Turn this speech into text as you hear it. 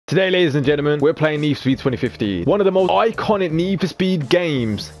Today, ladies and gentlemen, we're playing Need for Speed 2015. One of the most iconic Need for Speed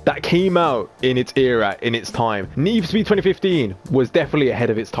games that came out in its era, in its time. Need for Speed 2015 was definitely ahead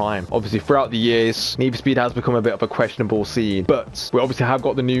of its time. Obviously, throughout the years, Need for Speed has become a bit of a questionable scene. But we obviously have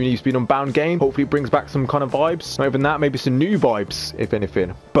got the new Need for Speed Unbound game. Hopefully, it brings back some kind of vibes. Not even that, maybe some new vibes, if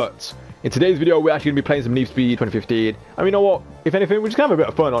anything. But in today's video, we're actually going to be playing some Need for Speed 2015. And you know what? If anything, we're just going to have a bit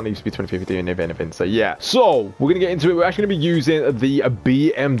of fun on Need for Speed 2015, if anything. So, yeah. So, we're going to get into it. We're actually going to be using the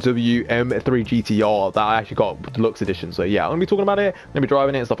BMW M3 GTR that I actually got with the Deluxe Edition. So, yeah, I'm going to be talking about it. I'm going to be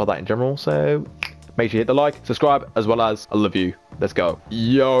driving it and stuff like that in general. So, make sure you hit the like, subscribe, as well as I love you. Let's go.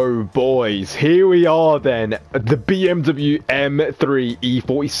 Yo, boys. Here we are then. The BMW M3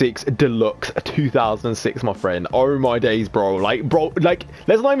 E46 Deluxe 2006, my friend. Oh, my days, bro. Like,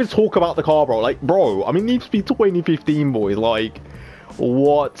 let's not even talk about the car, bro. Like, bro, I mean, Need for Speed 2015, boys. Like,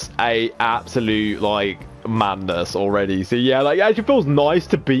 what a absolute, like, madness already. So, yeah, like, it actually feels nice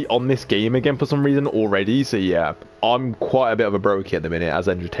to be on this game again for some reason already. So, yeah. I'm quite a bit of a brokey at the minute, as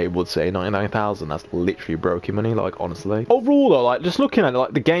Andrew Tate would say. 99,000, that's literally brokey money, like, honestly. Overall, though, like, just looking at,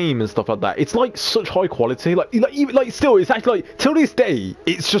 like, the game and stuff like that, it's, like, such high quality. Like, still, it's actually, like, till this day,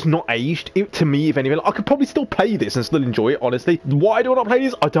 it's just not aged. To me, if anything, like, I could probably still play this and still enjoy it, honestly. Why do I not play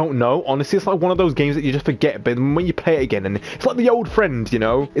this? I don't know. Honestly, it's, like, one of those games that you just forget, but when you play it again, and it's like the old friend, you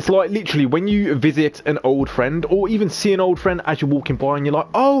know? It's, like, literally, when you visit an old friend, or even see an old friend as you're walking by, and you're like,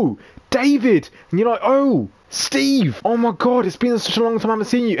 oh, David! And you're like, oh, Steve, oh my god, it's been such a long time I haven't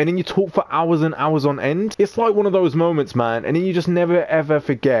seen you. And then you talk for hours and hours on end. It's like one of those moments, man. And then you just never ever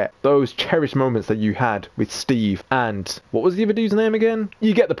forget those cherished moments that you had with Steve and what was the other dude's name again?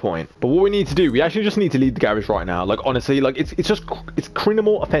 You get the point. But what we need to do, we actually just need to leave the garage right now. Like, honestly, like, it's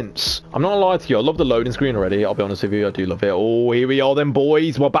criminal offense. I'm not gonna lie to you, I love the loading screen already. I'll be honest with you, I do love it. Oh, here we are then,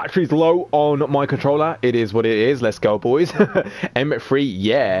 boys. Well, battery's low on my controller. It is what it is. Let's go, boys. M3,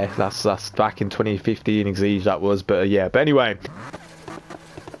 yeah, that's back in 2015 Exige that was, but yeah. But anyway,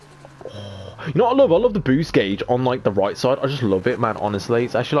 you know what I love the boost gauge on, like, the right side. I just love it, man. Honestly,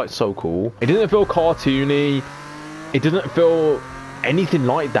 it's actually, like, so cool. It doesn't feel cartoony. It doesn't feel anything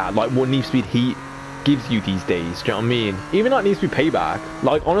like that, like what Need for Speed Heat gives you these days. Do you know what I mean? Even like Need for Speed Payback,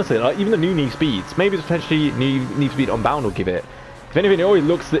 like, honestly, like, even the new Need for Speeds, maybe it's potentially Need for Speed Unbound will give it. If anything, it always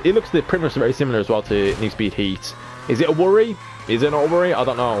looks pretty much very similar as well to Need for Speed Heat. Is it a worry? Is it not a worry? I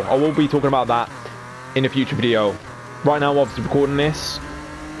don't know. I will be talking about that in a future video. Right now, obviously recording this.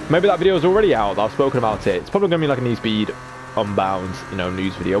 Maybe that video is already out. I've spoken about it. It's probably going to be like a Need for Speed Unbound, you know,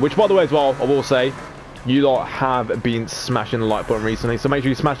 news video. Which, by the way, as well, I will say, you lot have been smashing the like button recently. So make sure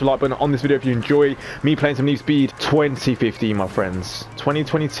you smash the like button on this video if you enjoy me playing some Need for Speed 2015, my friends.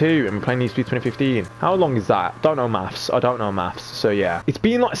 2022, and we're playing Need for Speed 2015. How long is that? Don't know maths. I don't know maths. So yeah, it's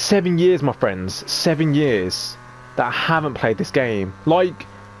been like 7 years, my friends. 7 years that I haven't played this game. Like,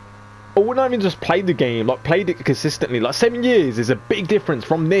 I wouldn't even just played the game, like, played it consistently. Like, 7 years is a big difference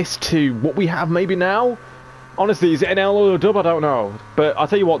from this to what we have maybe now. Honestly, is it an L or a dub? I don't know. But I'll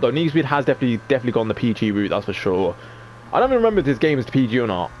tell you what, though, Need for Speed has definitely gone the PG route, that's for sure. I don't even remember if this game is PG or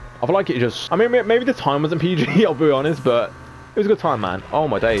not. I feel like it just, I mean, maybe the time wasn't PG, I'll be honest, but it was a good time, man. Oh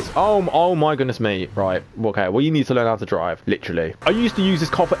my days. Oh my goodness me. Right, okay, well, you need to learn how to drive, literally. I used to use this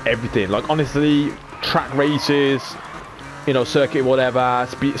car for everything. Like, honestly, track races, you know, circuit, whatever,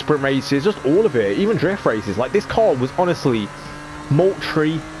 sprint races, just all of it, even drift races. Like, this car was honestly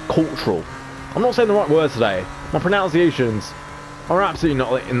multicultural. I'm not saying the right words today. My pronunciations are absolutely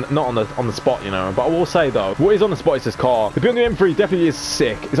not on the spot, you know. But I will say, though, what is on the spot is this car. The BMW M3 definitely is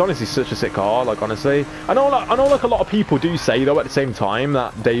sick. It's honestly such a sick car. Like, honestly, I know like a lot of people do say, though, at the same time,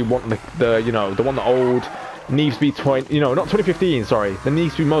 that they want the you know, they want the old Need for Speed 20, you know, not 2015, sorry, the Need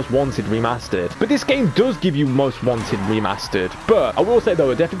for Speed Most Wanted remastered. But this game does give you Most Wanted remastered. But I will say,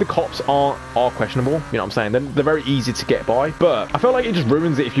 though, definitely the cops are questionable. You know what I'm saying? They're very easy to get by. But I feel like it just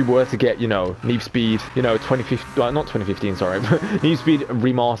ruins it if you were to get, you know, Need for Speed, you know, 2015, not 2015, sorry, Need for Speed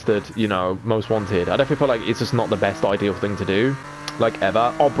remastered, you know, Most Wanted. I definitely feel like it's just not the best ideal thing to do, like,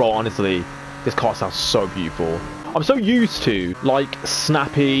 ever. Oh, bro, honestly, this car sounds so beautiful. I'm so used to, like,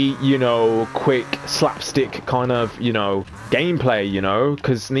 snappy, you know, quick, slapstick kind of, you know, gameplay, you know,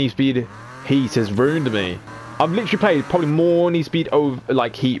 because Need for Speed Heat has ruined me. I've literally played probably more Need for Speed over,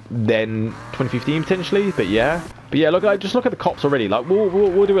 like, Heat than 2015, potentially, but yeah. But yeah, look, just look at the cops already. Like,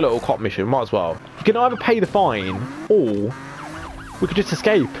 we'll do a little cop mission, might as well. You can either pay the fine, or we could just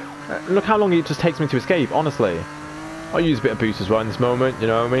escape. Look how long it just takes me to escape, honestly. I'll use a bit of boost as well in this moment, you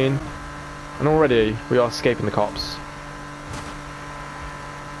know what I mean? And already, we are escaping the cops.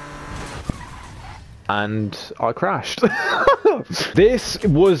 and I crashed. This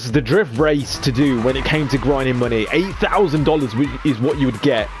was the drift race to do when it came to grinding money. $8,000 is what you would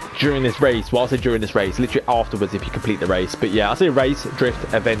get during this race. Well, I say during this race, literally afterwards if you complete the race. But yeah, I say race,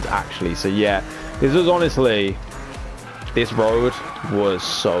 drift, event actually. So yeah, this was honestly, this road was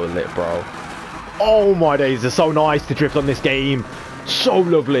so lit, bro. Oh my days, it's so nice to drift on this game. So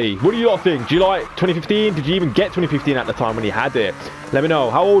lovely. What do you lot think? Do you like 2015? Did you even get 2015 at the time when you had it? Let me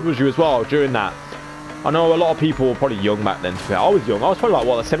know. How old was you as well during that? I know a lot of people were probably young back then. I was young. I was probably like,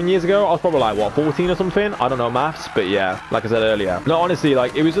 what, like 7 years ago? I was probably like, what, 14 or something? I don't know maths, but yeah, like I said earlier. No, honestly,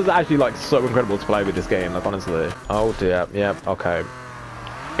 like, it was just actually, like, so incredible to play with this game, like, honestly. Oh, dear. Yeah, okay.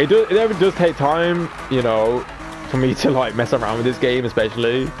 It does take time, you know, for me to, like, mess around with this game,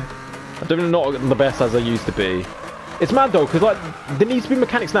 especially. I'm definitely not the best as I used to be. It's mad though, because like the Need for Speed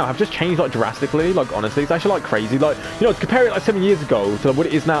mechanics now have just changed like drastically. Like honestly, it's actually like crazy. Like, you know, to compare it like 7 years ago to what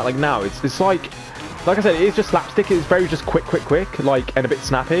it is now, like now, it's like I said, it is just slapstick. It's very just quick, like, and a bit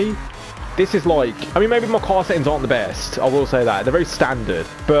snappy. This is like, I mean, maybe my car settings aren't the best. I will say that they're very standard.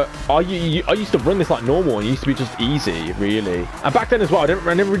 But I used to run this like normal, and it used to be just easy, really. And back then as well,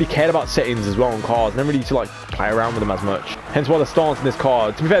 I never really cared about settings as well on cars. I never really used to like play around with them as much. Hence why the stance in this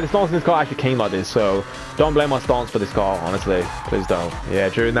car. To be fair, the stance in this car actually came like this, so don't blame my stance for this car. Honestly, please don't. Yeah,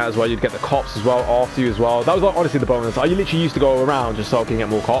 during that as well, you'd get the cops as well after you as well. That was like honestly the bonus. I literally used to go around just so I can get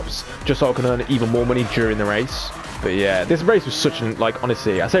more cops, just so I can earn even more money during the race. But yeah, this race was such an, like,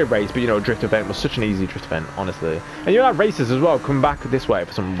 honestly, I say race, but you know, drift event was such an easy drift event, honestly. And you know, races as well come back this way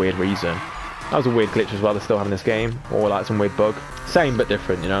for some weird reason. That was a weird glitch as well, they're still having this game. Or like some weird bug. Same but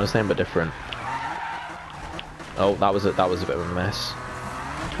different, you know, same but different. Oh, that was a bit of a mess.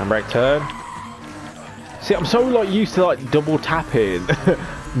 Handbrake turn. See, I'm so like used to like double tapping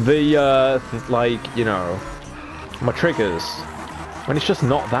the like, you know, my triggers. When it's just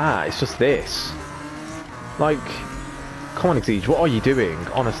not that, it's just this. Like, come on, McExige, what are you doing?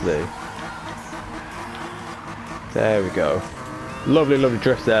 Honestly. There we go. Lovely, lovely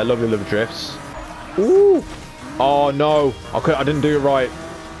drifts there. Lovely, lovely drifts. Ooh. Oh, no. Okay, I didn't do it right.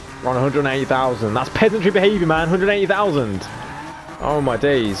 We're on 180,000. That's peasantry behavior, man. 180,000. Oh, my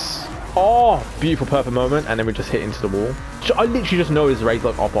days. Oh, beautiful perfect moment. And then we just hit into the wall. I literally just know this race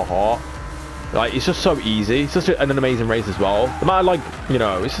like off by heart. Like, it's just so easy. It's just an amazing race as well. The matter, like, you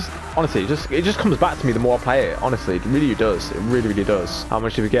know, it's just, honestly, it just comes back to me the more I play it. Honestly, it really does. It really, really does. How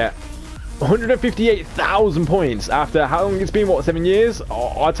much did we get? 158,000 points after how long it's been, what, 7 years? Oh,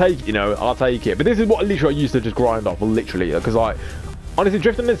 I'll take, you know, I'll take it. But this is what literally I used to just grind off, literally. Because, like, honestly,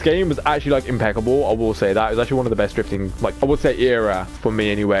 drifting in this game was actually, like, impeccable. I will say that. It was actually one of the best drifting, like, I would say era for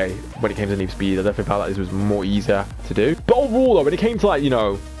me anyway, when it came to Need for Speed. I definitely felt like this was more easier to do. But overall, though, when it came to, like, you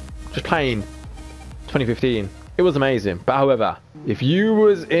know, just playing 2015, it was amazing. But however, if you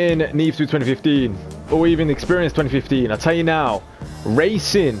was in Need for Speed 2015 or even experienced 2015, I'll tell you now,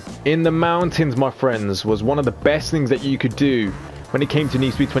 racing in the mountains, my friends, was one of the best things that you could do when it came to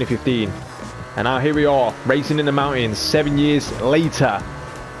Need for Speed 2015. And now here we are, racing in the mountains 7 years later.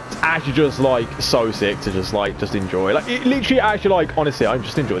 It's actually just like so sick to just enjoy. Like, it literally actually, like, honestly, I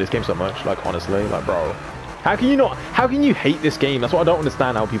just enjoy this game so much. Like, honestly, like, bro, how can you hate this game? That's what I don't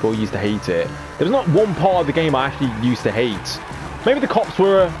understand, how people used to hate it. There's not one part of the game I actually used to hate. Maybe the cops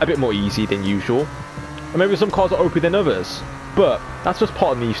were a bit more easy than usual. And maybe some cars are OP than others. But that's just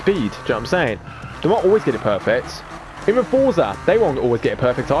part of Need for Speed, do you know what I'm saying? They won't always get it perfect. Even Forza, they won't always get it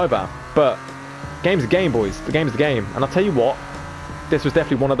perfect either. But game's a game, boys. The game's the game. And I'll tell you what, this was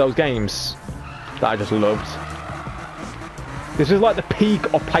definitely one of those games that I just loved. This is like the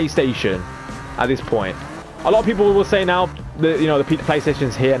peak of PlayStation at this point. A lot of people will say now that, you know, the peak of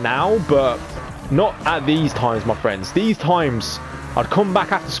PlayStation's here now, but not at these times, my friends. These times, I'd come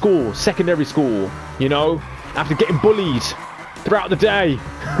back after school, secondary school, you know, after getting bullied throughout the day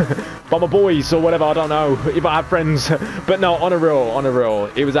by my boys or whatever, I don't know, if I had friends. But no, on a real,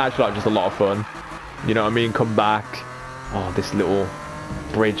 it was actually like just a lot of fun. You know what I mean? Come back. Oh, this little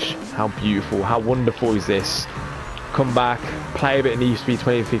bridge, how beautiful, how wonderful is this? Come back, play a bit of Need for Speed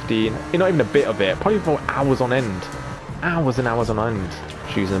 2015. Not even a bit of it, probably for hours on end. Hours and hours on end.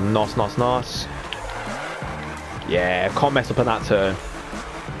 Choosing them, nos. Yeah, can't mess up on that turn.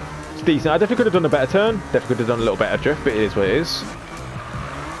 It's decent. I definitely could have done a better turn. Definitely could have done a little better drift, but it is what it is.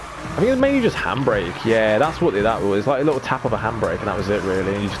 I think it was mainly just handbrake. Yeah, that's what that was. Like a little tap of a handbrake, and that was it,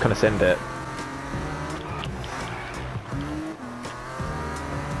 really. And you just kind of send it.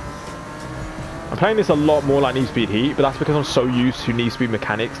 I'm playing this a lot more like Need for Speed Heat, but that's because I'm so used to Need for Speed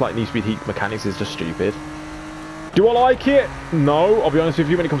mechanics. Like, Need for Speed Heat mechanics is just stupid. Do I like it? No, I'll be honest with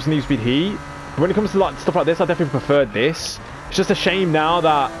you, when it comes to Need for Speed Heat. But when it comes to like stuff like this, I definitely prefer this. It's just a shame now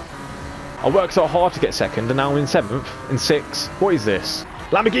that I worked so hard to get second, and now I'm in 7th, in 6th. What is this?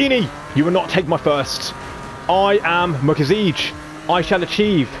 Lamborghini! You will not take my first. I am McExige. I shall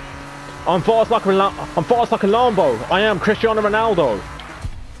achieve. I'm fast like a Lambo. I am Cristiano Ronaldo.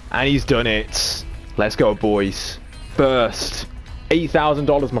 And he's done it. Let's go, boys. First.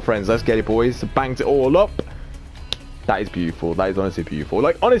 $8,000, my friends. Let's get it, boys. Banked it all up. That is beautiful. That is honestly beautiful.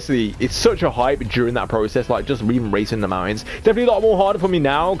 Like, honestly, it's such a hype during that process. Like, just even racing the mountains. Definitely a lot more harder for me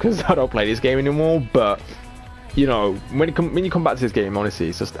now because I don't play this game anymore. But, you know, when you come back to this game, honestly,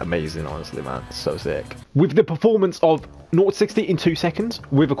 it's just amazing, honestly, man. It's so sick. With the performance of 0 to 60 in 2 seconds,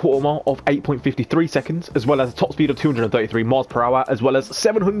 with a quarter mile of 8.53 seconds, as well as a top speed of 233 miles per hour, as well as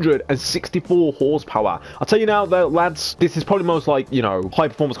 764 horsepower. I'll tell you now, though, lads, this is probably the most, like, you know, high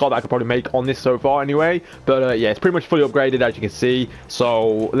performance car that I could probably make on this so far anyway. But yeah, it's pretty much fully upgraded, as you can see.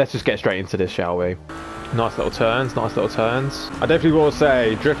 So let's just get straight into this, shall we? Nice little turns, nice little turns. I definitely will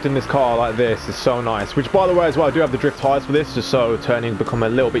say, drifting this car like this is so nice. Which, by the way, as well, I do have the drift tires for this, just so turning become a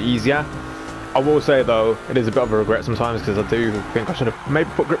little bit easier. I will say, though, it is a bit of a regret sometimes because I do think I should have maybe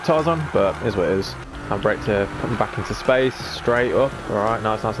put grip tires on, but it is what it is. I brake to put them back into space, straight up. All right,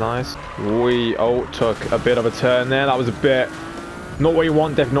 nice, nice, nice. We took a bit of a turn there. That was a bit not what you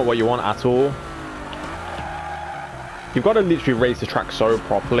want, definitely not what you want at all. You've got to literally race the track so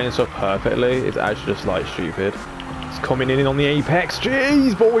properly and so perfectly. It's actually just like stupid. It's coming in on the apex.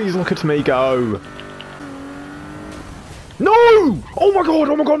 Jeez, boys, look at me go. No! Oh my god,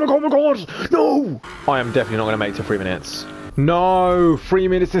 oh my god, oh my god, oh my god! No! I am definitely not going to make it to 3 minutes. No! 3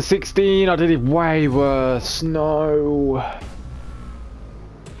 minutes and 16. I did it way worse. No.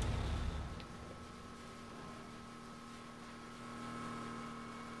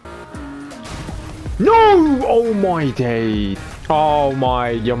 No! Oh my day. Oh my,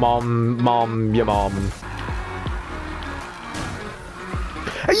 your mum, your mum.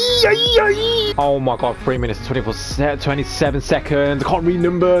 Oh my god, 3 minutes and 27 seconds. I can't read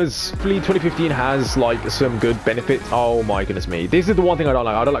numbers. Hopefully 2015 has like some good benefits. Oh my goodness me. This is the one thing I don't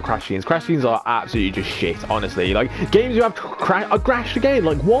like. I don't like crash scenes. Crash scenes are absolutely just shit, honestly. Like, games you have crashed again.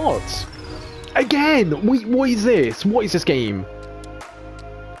 Like, what? Again? What is this? What is this game?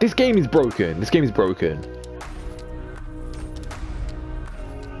 This game is broken. This game is broken.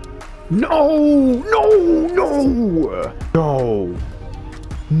 No! No! No! No!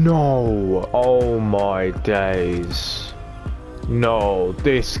 No, oh my days. No,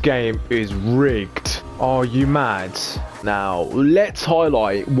 this game is rigged. Are you mad? Now, let's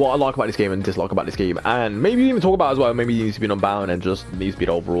highlight what I like about this game and dislike about this game. And maybe even talk about as well, maybe it needs to be Unbound and just needs to be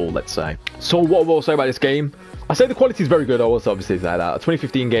overall, let's say. So what we'll say about this game, I say the quality is very good. I also obviously say that. A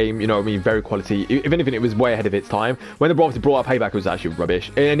 2015 game, you know what I mean, very quality. If anything, it was way ahead of its time. When they obviously brought out Payback, it was actually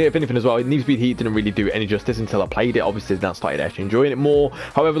rubbish. And if anything as well, Need for Speed Heat didn't really do any justice until I played it. Obviously, then I started actually enjoying it more.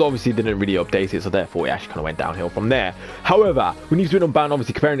 However, obviously, didn't really update it, so therefore, it actually kind of went downhill from there. However, we need to do Unbound,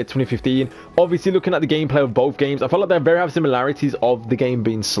 obviously, comparing it to 2015. Obviously, looking at the gameplay of both games, I feel like they very have similarities of the game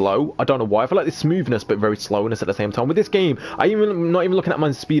being slow. I don't know why. I feel like there's smoothness, but very slowness at the same time. With this game, I'm not even looking at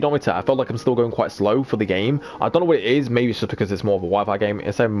my speedometer. I felt like I'm still going quite slow for the game. I don't know what it is. Maybe it's just because it's more of a Wi-Fi game.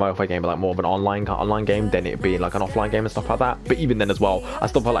 Instead of a Wi-Fi game, like more of an online game than it being like an offline game and stuff like that. But even then as well, I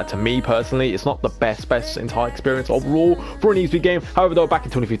still feel like, to me personally, it's not the best entire experience overall for an Need for Speed game. However, though, back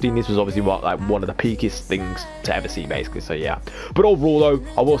in 2015, this was obviously like one of the peakest things to ever see, basically. So yeah. But overall, though,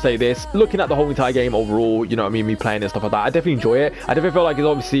 I will say this: looking at the whole entire game overall, you know what I mean, me playing and stuff like that, I definitely enjoy it. I definitely feel like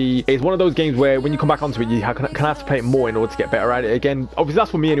it's one of those games where when you come back onto it, you can have to play it more in order to get better at it again. Obviously, that's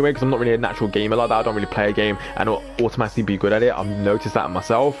for me anyway, because I'm not really a natural gamer like that. I don't really play a game and automatically be good at it. I've noticed that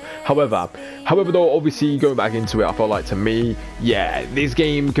myself. However, though, obviously going back into it, I feel like, to me, yeah, this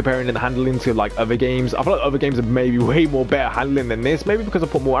game, comparing the handling to like other games, I feel like other games are maybe way more better handling than this. Maybe because I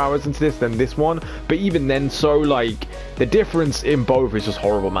put more hours into this than this one. But even then, so like the difference in both is just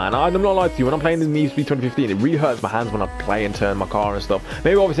horrible, man. I'm not lying to you. When I'm playing the Need for Speed 2015, it really hurts my hands when I play and turn my car and stuff.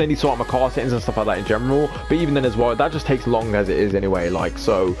 Maybe obviously I need to sort out my car settings and stuff like that in general. But even then as well, that just takes long as it is anyway. Like,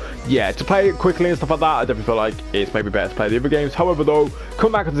 so yeah, to play it quickly and stuff like that, I definitely feel like it's maybe better to play the other games. However, though,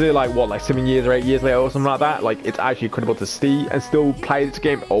 come back into like what, like 7 years or 8 years later or something like that, like it's actually incredible to see and still play this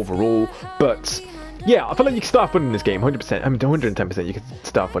game overall. But yeah, I feel like you can start fun in this game, 100%. I mean, 110% you can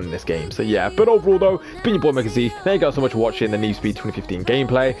start fun in this game. So yeah, but overall though, it's been your boy McExige. Thank you guys so much for watching the Need for Speed 2015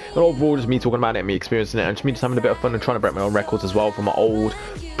 gameplay. And overall, just me talking about it, me experiencing it, and just me just having a bit of fun and trying to break my own records as well from my old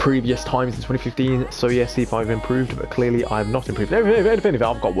previous times in 2015. So yeah, see if I've improved, but clearly I've not improved. If anything,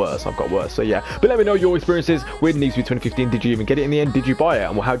 I've got worse. So yeah, but let me know your experiences with Need for Speed 2015. Did you even get it in the end? Did you buy it?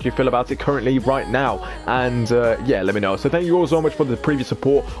 And how do you feel about it currently right now? And yeah, let me know. So thank you all so much for the previous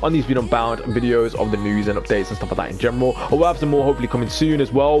support on these Unbound videos of the news and updates and stuff like that in general. I will have some more hopefully coming soon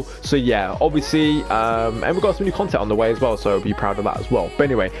as well. So yeah, obviously, and we've got some new content on the way as well, so be proud of that as well. But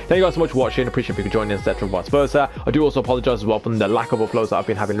anyway, thank you guys so much for watching. Appreciate people joining, etc. and vice versa. I do also apologize as well for the lack of uploads that I've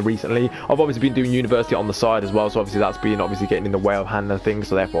been having recently. I've obviously been doing university on the side as well, so obviously that's been getting in the way of handling things,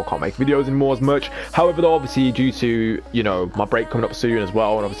 so therefore I can't make videos anymore as much. However, though, obviously due to, you know, my break coming up soon as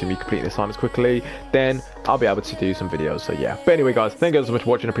well, and obviously me completing this assignments quickly, then I'll be able to do some videos. So yeah, but anyway guys, thank you guys so much for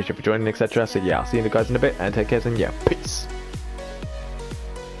watching. Appreciate you for joining, etc. So yeah, I'll see you guys in a bit, and take care, and yeah, peace.